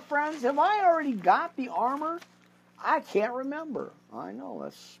armor, my friends? Have I already got the armor? I can't remember. I know,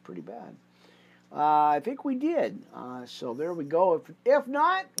 that's pretty bad. I think we did. So there we go. If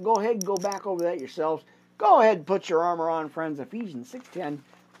not, go ahead and go back over that yourselves. Go ahead and put your armor on, friends. Ephesians 6:10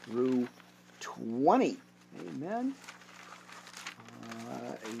 through 20. Amen.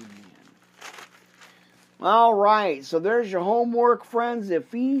 Amen. All right, so there's your homework, friends.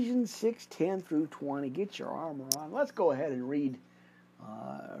 Ephesians 6:10 through 20. Get your armor on. Let's go ahead and read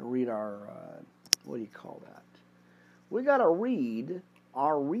our, what do you call that? We got to read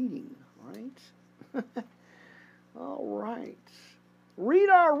our reading, right? All right. Read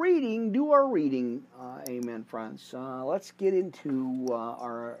our reading, do our reading. Amen, friends. Let's get into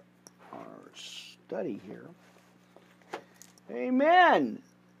our study here. Amen.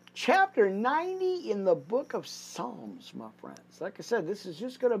 Chapter 90 in the book of Psalms, my friends. Like I said, this is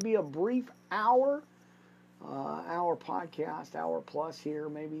just going to be a brief hour podcast, hour plus here,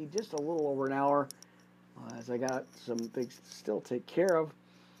 maybe just a little over an hour, as I got some things to still take care of.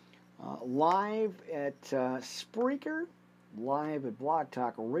 Live at Spreaker, live at Blog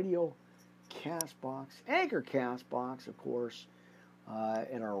Talk Radio, Castbox, Anchor Castbox, of course,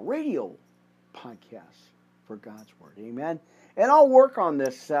 and our radio podcast for God's Word. Amen. And I'll work on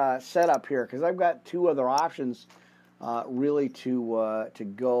this setup here because I've got two other options really to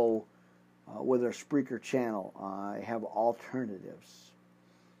go with our Spreaker channel. I have alternatives.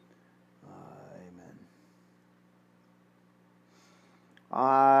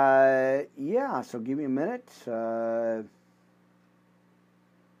 Amen. Yeah, so give me a minute. All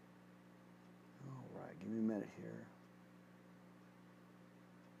right, give me a minute here.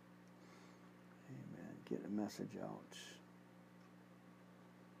 Amen. Get a message out.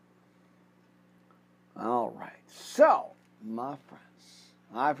 All right, so, my friends,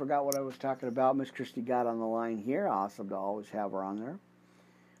 I forgot what I was talking about. Miss Christy got on the line here. Awesome to always have her on there.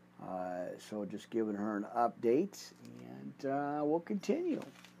 So just giving her an update, and we'll continue.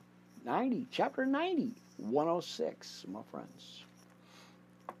 Chapter 90, 106, my friends.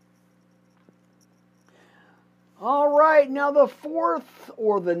 All right, now the fourth,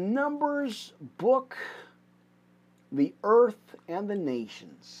 or the Numbers book, the earth and the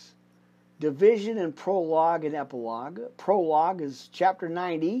nations. Division and prologue and epilogue. Prologue is chapter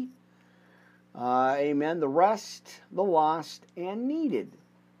 90. Amen. The rest, the lost, and needed.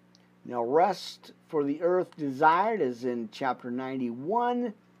 Now, rest for the earth desired is in chapter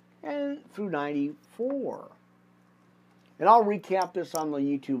 91 and through 94. And I'll recap this on the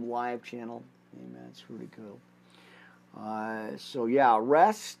YouTube live channel. Amen. It's really cool. So, yeah,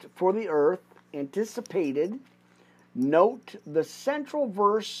 rest for the earth, anticipated. Note the central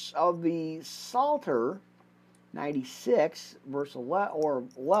verse of the Psalter, 96, verse 11,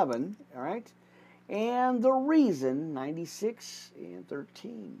 all right? And the reason, 96 and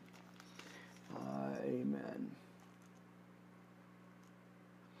 13. Amen.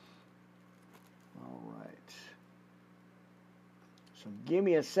 All right. So give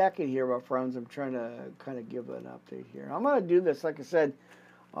me a second here, my friends. I'm trying to kind of give an update here. I'm going to do this, like I said,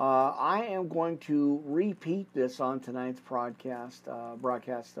 I am going to repeat this on tonight's broadcast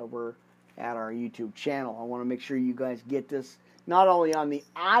over at our YouTube channel. I want to make sure you guys get this, not only on the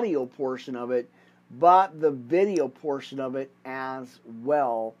audio portion of it, but the video portion of it as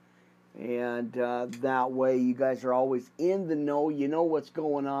well. And that way you guys are always in the know. You know what's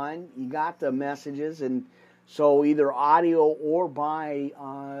going on. You got the messages. And so either audio or by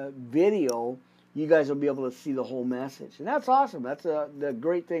video, you guys will be able to see the whole message. And that's awesome. That's the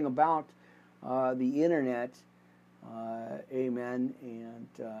great thing about the internet. Amen. And,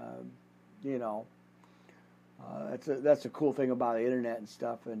 you know, that's a cool thing about the internet and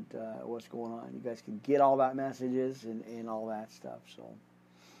stuff and what's going on. You guys can get all that messages and all that stuff. So,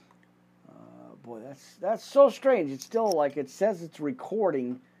 boy, that's so strange. It's still like it says it's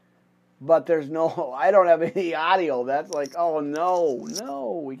recording, but there's no, I don't have any audio. That's like, oh,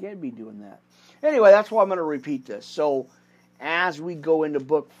 no, we can't be doing that. Anyway, that's why I'm going to repeat this. So, as we go into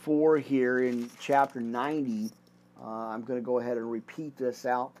book 4 here in chapter 90, I'm going to go ahead and repeat this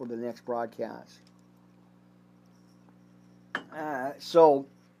out for the next broadcast. So,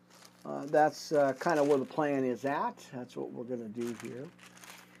 that's kind of where the plan is at. That's what we're going to do here.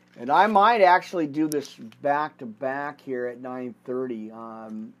 And I might actually do this back to back here at 9:30.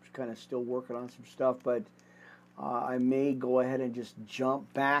 I'm kind of still working on some stuff, but I may go ahead and just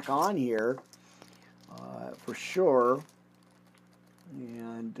jump back on here for sure.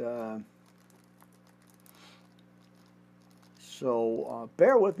 And so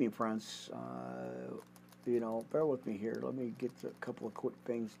bear with me, friends. Bear with me here. Let me get a couple of quick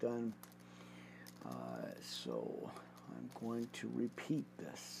things done. So I'm going to repeat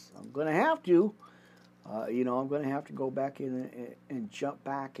this. I'm going to have to. I'm going to have to go back in and jump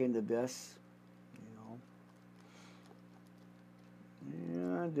back into this.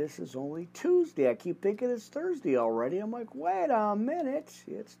 Yeah, this is only Tuesday. I keep thinking it's Thursday already. I'm like, wait a minute.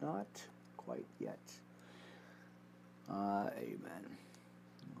 It's not quite yet. Amen.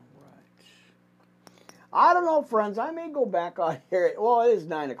 All right. I don't know, friends. I may go back on here. Well, it is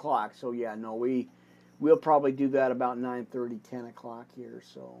 9 o'clock. So, yeah, no, we'll probably do that about 9:30, 10 o'clock here.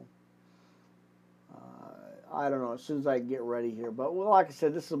 So, I don't know. As soon as I get ready here. But, well, like I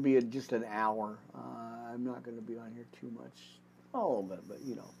said, this will be just an hour. I'm not going to be on here too much. A little bit, but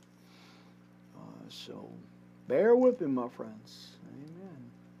so bear with me, my friends. Amen.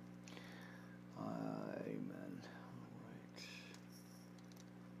 Amen. All right.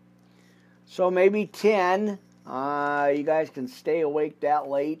 So maybe 10. You guys can stay awake that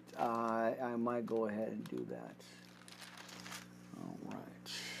late. I might go ahead and do that. All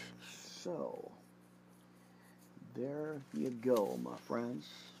right. So there you go, my friends.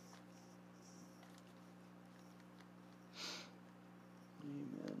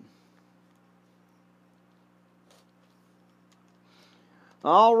 Amen.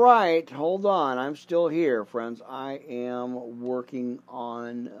 All right, hold on. I'm still here, friends. I am working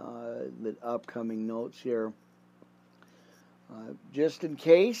on the upcoming notes here. Just in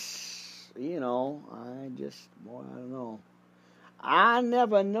case, I don't know. I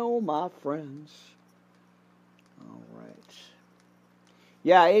never know, my friends. All right.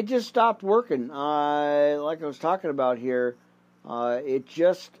 Yeah, it just stopped working. Like I was talking about here. It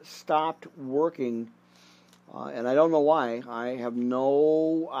just stopped working, and I don't know why. I have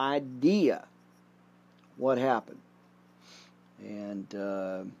no idea what happened. And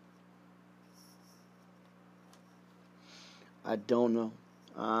I don't know.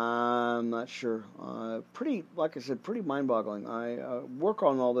 I'm not sure. Like I said, pretty mind-boggling. I work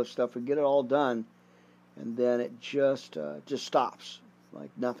on all this stuff and get it all done, and then it just stops,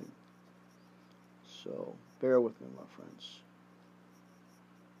 like nothing. So bear with me, my friends.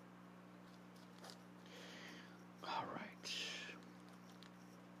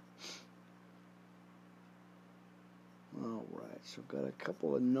 All right, so got a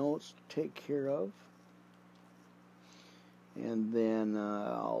couple of notes to take care of. And then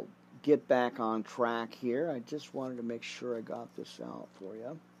I'll get back on track here. I just wanted to make sure I got this out for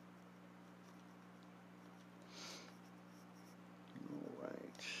you. All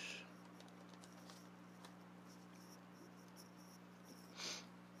right.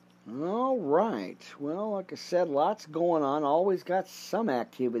 All right. Well, like I said, lots going on. Always got some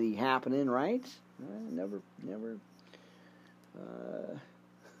activity happening, right? It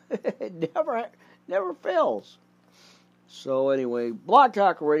never fails. So anyway, Blog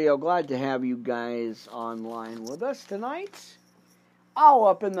Talk Radio, glad to have you guys online with us tonight. All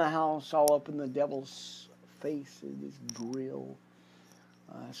up in the house, all up in the devil's face in his grill.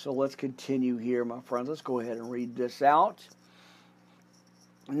 So let's continue here, my friends. Let's go ahead and read this out.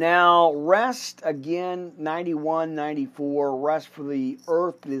 Now, rest again, 91, 94, rest for the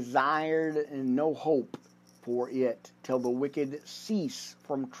earth desired and no hope for it till the wicked cease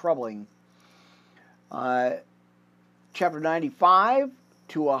from troubling. Chapter 95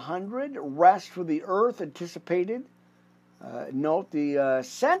 to 100, rest for the earth anticipated. Note the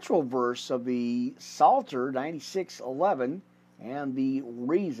central verse of the Psalter 96:11 and the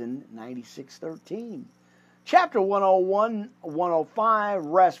Reason 96:13. Chapter 101, 105,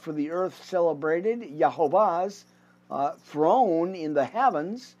 rest for the earth celebrated. Jehovah's throne in the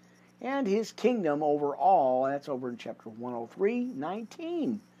heavens and his kingdom over all. That's over in chapter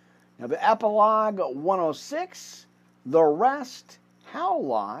 103:19. Now the epilogue 106, the rest, how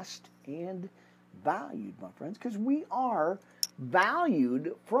lost and valued, my friends, because we are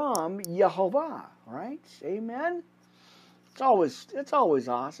valued from Jehovah, right? Amen. It's always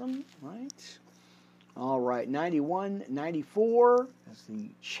awesome, right? All right, 91, 94, that's the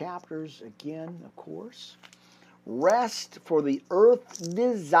chapters again, of course. Rest for the earth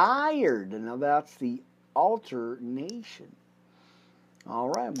desired. Now that's the alternation. All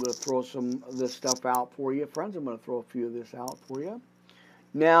right, I'm going to throw some of this stuff out for you, friends. I'm going to throw a few of this out for you.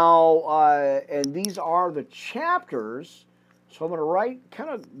 Now, and these are the chapters. So I'm going to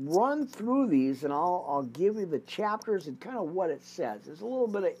kind of run through these, and I'll give you the chapters and kind of what it says. There's a little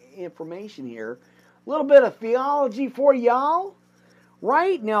bit of information here, a little bit of theology for y'all.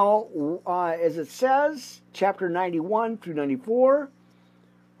 Right now, as it says, chapter 91 through 94,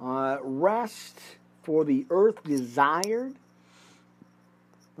 Rest for the earth desired.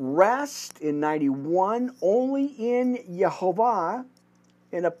 Rest in 91 only in Yehovah,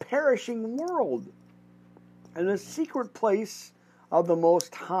 in a perishing world, in a secret place of the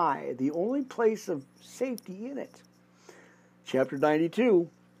Most High, the only place of safety in it. Chapter 92,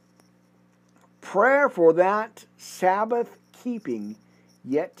 prayer for that Sabbath keeping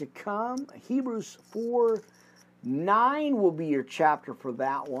yet to come. Hebrews 4:9 will be your chapter for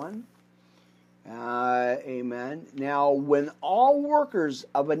that one. Amen. Now, when all workers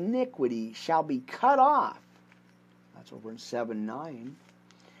of iniquity shall be cut off, that's over in 7:9,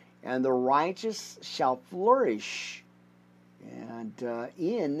 and the righteous shall flourish, and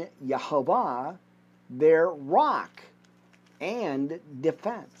in Yehovah their rock and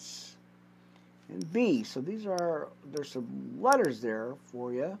defense. And B, so there's some letters there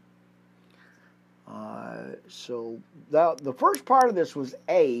for you. So the first part of this was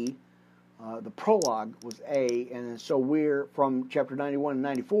A. The prologue was A, and so we're from chapter 91 and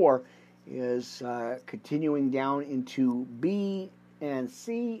 94 is continuing down into B and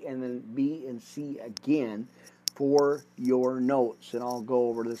C, and then B and C again for your notes. And I'll go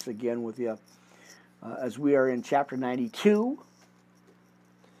over this again with you as we are in chapter 92.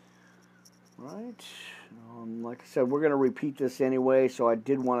 Right. Like I said, we're going to repeat this anyway, so I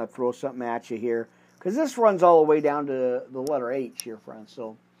did want to throw something at you here, because this runs all the way down to the letter H here, friends.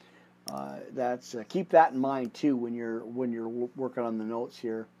 So that's keep that in mind too when you're working on the notes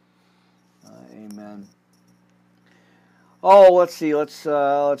here. Amen. Oh, let's see. Let's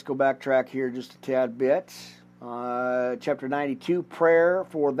go backtrack here just a tad bit. Chapter 92, prayer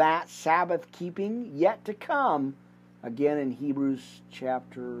for that Sabbath keeping yet to come. Again in Hebrews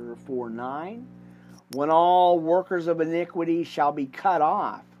chapter 4:9. When all workers of iniquity shall be cut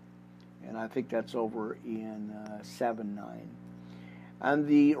off. And I think that's over in 7:9. And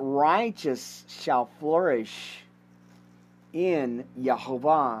the righteous shall flourish in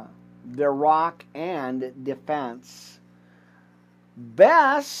Yehovah, their rock and defense.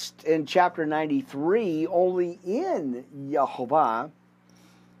 Best in chapter 93, only in Yehovah,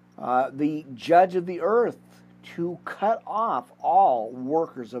 the judge of the earth, to cut off all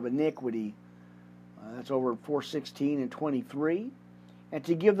workers of iniquity. That's over in 4:16 and 23. And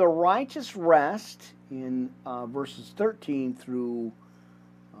to give the righteous rest in verses 13 through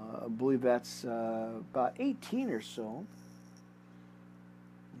I believe that's about 18 or so.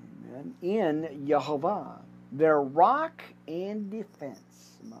 Amen. In Yehovah, their rock and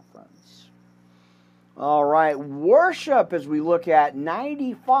defense, my friends. All right, worship as we look at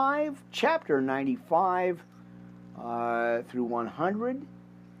 95, chapter 95 through 100.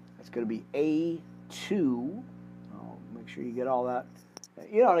 That's going to be A2. I'll make sure you get all that.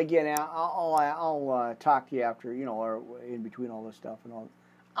 You know, and again, I'll talk to you after, you know, or in between all this stuff and all.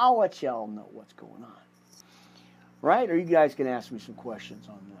 I'll let y'all know what's going on. Right? Or you guys can ask me some questions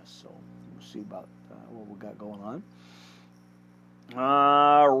on this. So we'll see about what we got going on.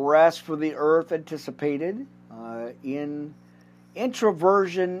 Rest for the earth anticipated in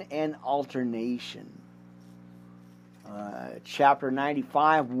introversion and alternation. Chapter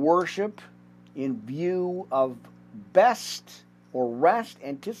 95, worship in view of best or rest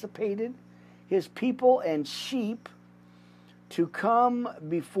anticipated, his people and sheep to come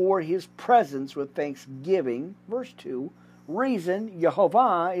before his presence with thanksgiving. Verse 2, reason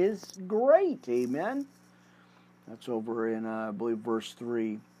Yehovah is great. Amen. That's over in, I believe, verse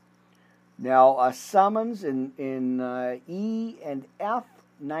 3. Now, a summons in E and F,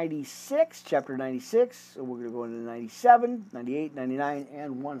 96, chapter 96. So we're going to go into 97, 98, 99,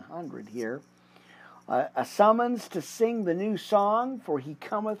 and 100 here. A summons to sing the new song, for he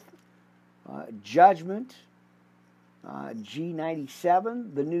cometh judgment.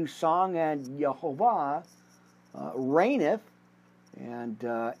 G97, the new song, and Yehovah reigneth, and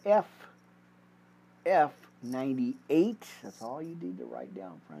F98. That's all you need to write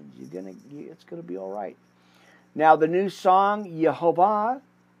down, friends. It's gonna be all right. Now the new song, Yehovah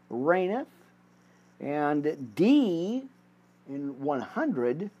reigneth, and D in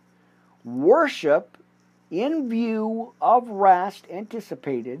 100, worship in view of rest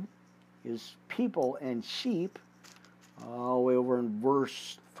anticipated, his people and sheep. All the way over in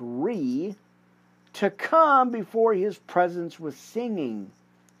verse 3, to come before his presence with singing.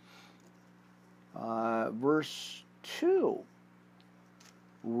 Verse 2,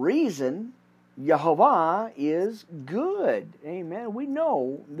 reason Yehovah is good. Amen. We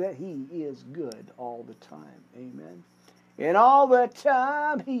know that he is good all the time. Amen. And all the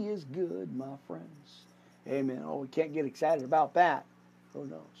time he is good, my friends. Amen. Oh, we can't get excited about that. Who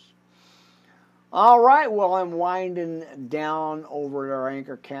knows? All right, well, I'm winding down over at our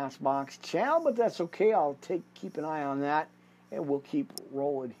Anchor Castbox channel, but that's okay. I'll keep an eye on that, and we'll keep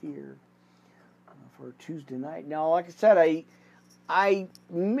rolling here for Tuesday night. Now, like I said, I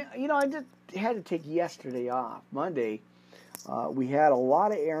just had to take yesterday off. Monday, we had a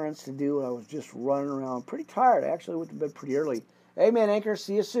lot of errands to do. I was just running around, pretty tired. I actually went to bed pretty early. Amen, Anchor.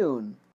 See you soon.